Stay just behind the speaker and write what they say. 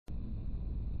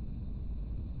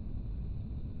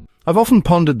I've often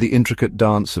pondered the intricate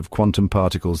dance of quantum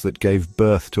particles that gave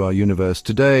birth to our universe.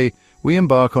 Today, we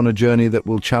embark on a journey that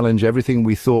will challenge everything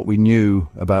we thought we knew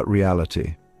about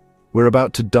reality. We're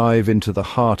about to dive into the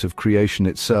heart of creation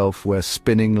itself, where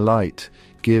spinning light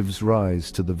gives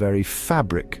rise to the very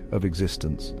fabric of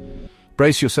existence.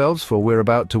 Brace yourselves, for we're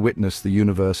about to witness the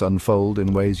universe unfold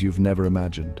in ways you've never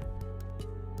imagined.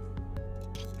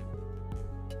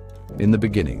 In the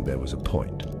beginning, there was a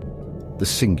point, the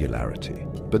singularity.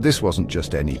 But this wasn't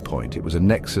just any point, it was a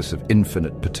nexus of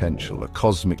infinite potential, a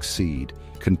cosmic seed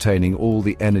containing all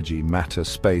the energy, matter,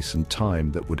 space, and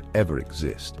time that would ever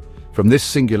exist. From this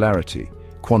singularity,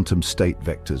 quantum state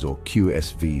vectors, or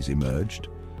QSVs, emerged,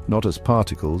 not as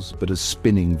particles, but as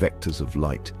spinning vectors of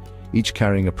light, each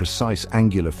carrying a precise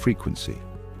angular frequency.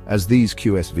 As these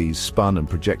QSVs spun and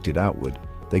projected outward,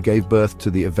 they gave birth to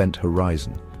the event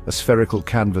horizon, a spherical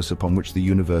canvas upon which the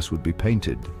universe would be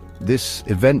painted. This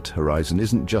event horizon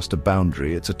isn't just a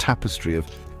boundary, it's a tapestry of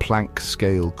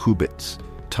Planck-scale qubits,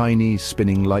 tiny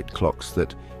spinning light clocks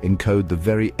that encode the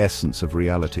very essence of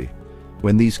reality.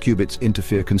 When these qubits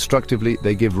interfere constructively,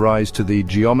 they give rise to the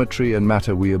geometry and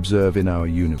matter we observe in our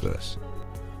universe.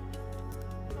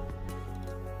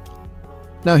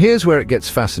 Now here's where it gets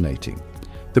fascinating.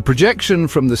 The projection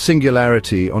from the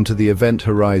singularity onto the event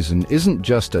horizon isn't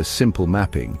just a simple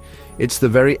mapping, it's the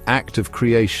very act of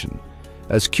creation.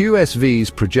 As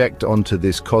QSVs project onto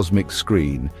this cosmic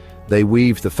screen, they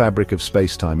weave the fabric of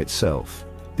space-time itself.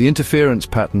 The interference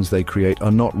patterns they create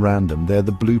are not random, they're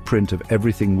the blueprint of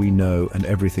everything we know and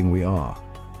everything we are.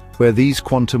 Where these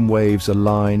quantum waves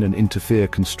align and interfere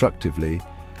constructively,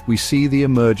 we see the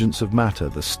emergence of matter,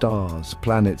 the stars,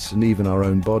 planets, and even our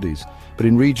own bodies. But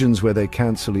in regions where they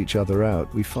cancel each other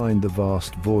out, we find the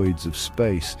vast voids of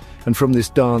space. And from this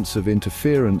dance of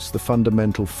interference, the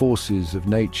fundamental forces of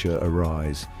nature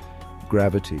arise.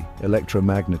 Gravity,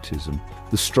 electromagnetism,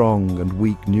 the strong and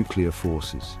weak nuclear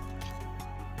forces.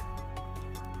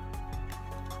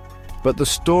 But the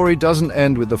story doesn't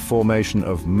end with the formation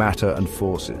of matter and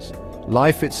forces.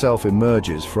 Life itself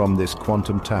emerges from this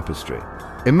quantum tapestry.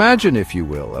 Imagine, if you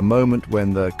will, a moment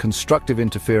when the constructive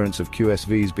interference of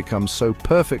QSVs becomes so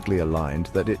perfectly aligned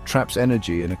that it traps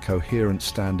energy in a coherent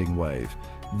standing wave.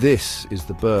 This is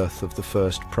the birth of the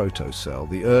first protocell,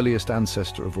 the earliest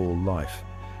ancestor of all life.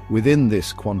 Within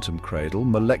this quantum cradle,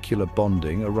 molecular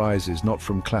bonding arises not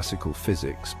from classical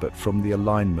physics, but from the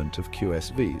alignment of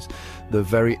QSVs. The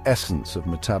very essence of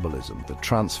metabolism, the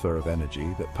transfer of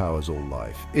energy that powers all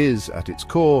life, is, at its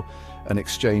core, an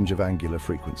exchange of angular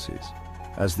frequencies.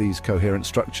 As these coherent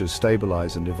structures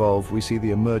stabilize and evolve, we see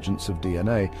the emergence of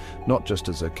DNA, not just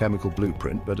as a chemical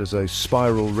blueprint, but as a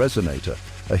spiral resonator,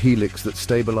 a helix that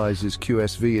stabilizes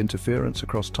QSV interference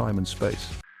across time and space.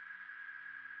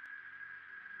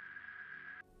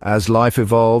 As life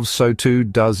evolves, so too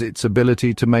does its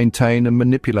ability to maintain and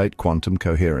manipulate quantum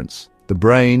coherence. The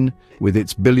brain, with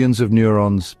its billions of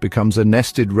neurons, becomes a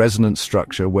nested resonance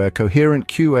structure where coherent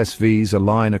QSVs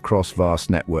align across vast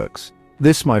networks.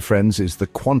 This, my friends, is the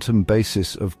quantum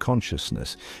basis of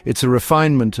consciousness. It's a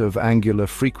refinement of angular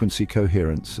frequency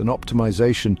coherence, an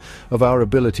optimization of our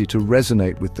ability to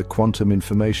resonate with the quantum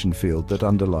information field that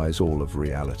underlies all of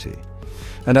reality.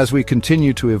 And as we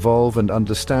continue to evolve and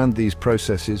understand these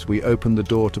processes, we open the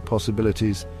door to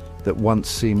possibilities that once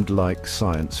seemed like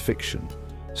science fiction.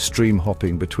 Stream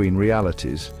hopping between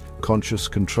realities, conscious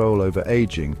control over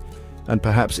aging, and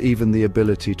perhaps even the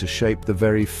ability to shape the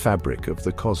very fabric of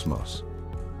the cosmos.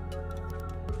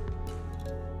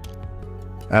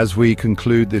 As we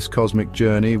conclude this cosmic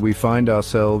journey, we find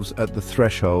ourselves at the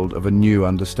threshold of a new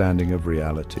understanding of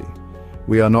reality.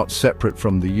 We are not separate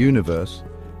from the universe,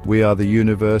 we are the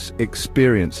universe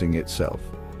experiencing itself,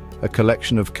 a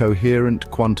collection of coherent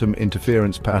quantum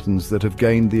interference patterns that have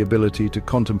gained the ability to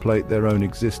contemplate their own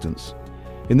existence.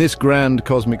 In this grand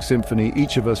cosmic symphony,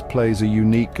 each of us plays a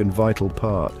unique and vital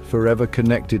part, forever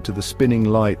connected to the spinning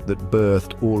light that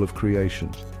birthed all of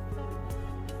creation.